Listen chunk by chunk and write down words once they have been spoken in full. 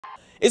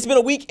It's been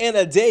a week and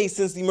a day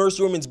since the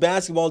Mercer women's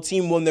basketball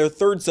team won their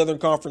third Southern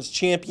Conference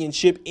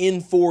championship in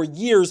 4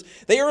 years.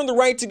 They earned the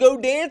right to go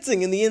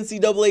dancing in the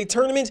NCAA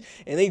Tournament,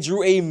 and they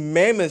drew a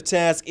mammoth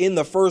task in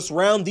the first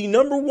round, the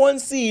 #1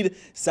 seed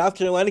South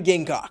Carolina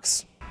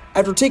Gamecocks.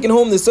 After taking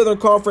home the Southern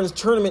Conference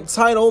Tournament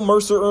title,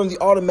 Mercer earned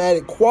the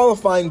automatic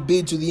qualifying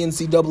bid to the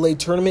NCAA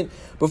Tournament.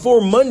 Before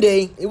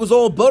Monday, it was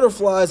all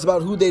butterflies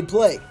about who they'd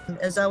play.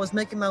 As I was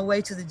making my way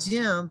to the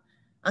gym,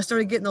 I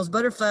started getting those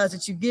butterflies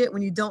that you get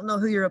when you don't know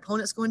who your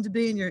opponent's going to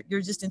be, and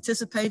you're just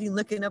anticipating,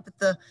 looking up at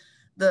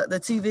the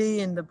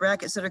TV and the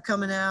brackets that are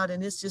coming out,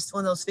 and it's just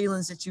one of those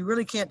feelings that you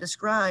really can't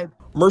describe.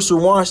 Mercer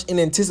watched in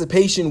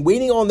anticipation,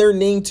 waiting on their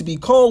name to be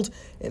called,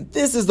 and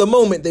this is the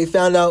moment they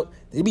found out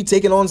they'd be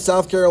taking on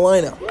South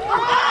Carolina.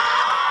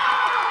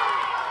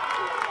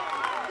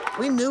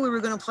 We knew we were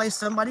going to play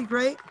somebody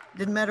great.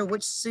 Didn't matter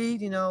which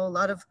seed, a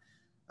lot of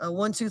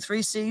 1, 2,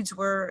 3 seeds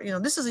were,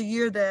 this is a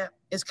year that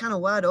is kind of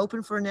wide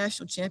open for a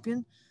national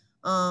champion.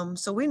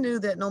 So we knew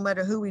that no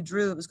matter who we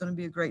drew, it was going to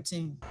be a great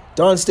team.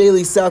 Don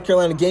Staley's South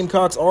Carolina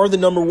Gamecocks are the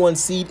 #1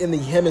 seed in the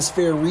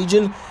Hemisphere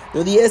region.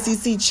 They're the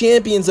SEC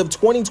champions of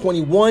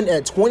 2021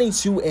 at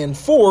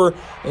 22-4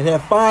 and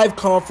have 5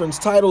 conference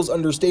titles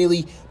under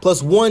Staley,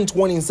 plus 1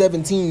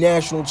 2017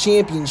 national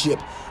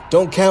championship.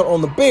 Don't count on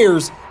the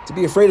Bears to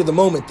be afraid of the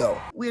moment, though.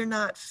 We're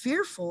not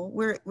fearful.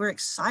 We're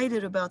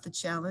excited about the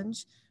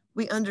challenge.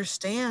 We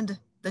understand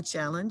the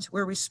challenge.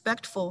 We're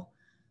respectful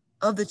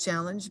of the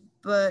challenge,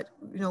 but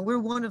we're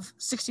one of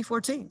 64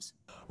 teams.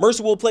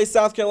 Mercer will play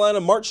South Carolina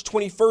March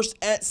 21st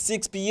at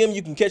 6 p.m.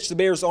 You can catch the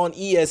Bears on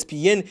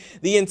ESPN.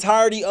 The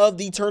entirety of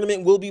the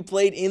tournament will be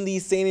played in the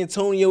San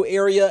Antonio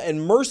area,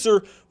 and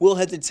Mercer will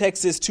head to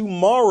Texas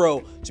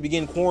tomorrow to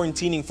begin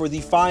quarantining for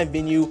the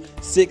 5-venue,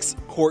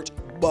 6-court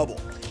bubble.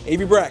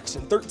 Avery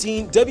Braxton,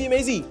 13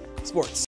 WMAZ Sports.